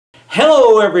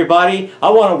Hello everybody,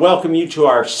 I want to welcome you to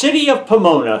our City of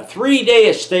Pomona 3-day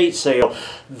estate sale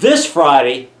this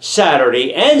Friday,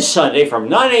 Saturday, and Sunday from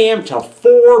 9 a.m. to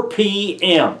 4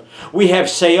 p.m. We have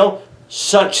sale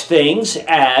such things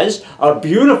as a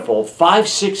beautiful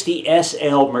 560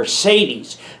 SL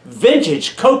Mercedes,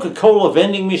 vintage Coca-Cola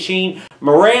vending machine,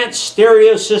 Marantz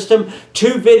stereo system,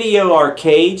 2 video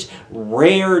arcades,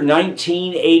 rare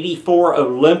 1984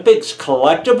 Olympics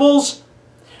collectibles,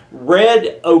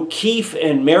 red O'Keefe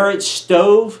and Merritt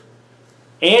stove,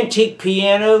 antique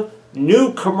piano,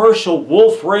 new commercial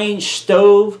Wolf Range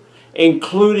stove,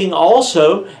 including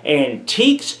also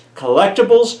antiques,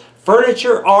 collectibles,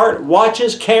 furniture, art,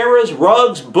 watches, cameras,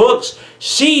 rugs, books,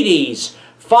 CDs,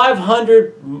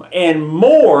 500 and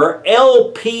more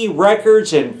LP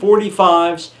records and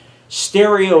 45s,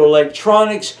 stereo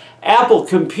electronics, Apple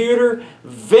computer,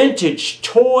 vintage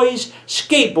toys,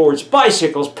 skateboards,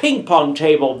 bicycles, ping pong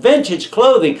table, vintage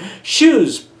clothing,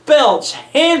 shoes, belts,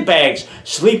 handbags,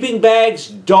 sleeping bags,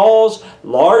 dolls,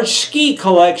 large ski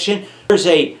collection. There's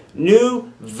a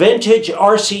new vintage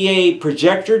RCA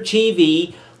projector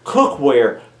TV,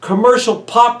 cookware, commercial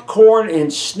popcorn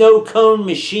and snow cone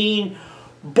machine,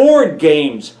 board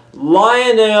games,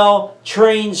 Lionel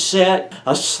train set,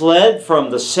 a sled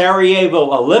from the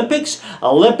Sarajevo Olympics,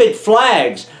 Olympic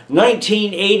flags,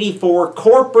 1984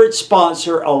 corporate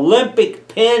sponsor Olympic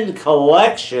pen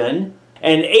collection,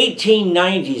 an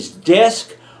 1890s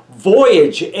desk,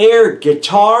 Voyage air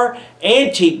guitar,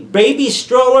 antique baby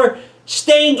stroller,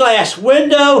 stained glass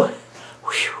window,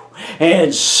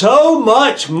 and so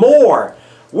much more.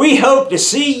 We hope to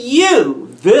see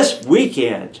you this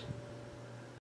weekend.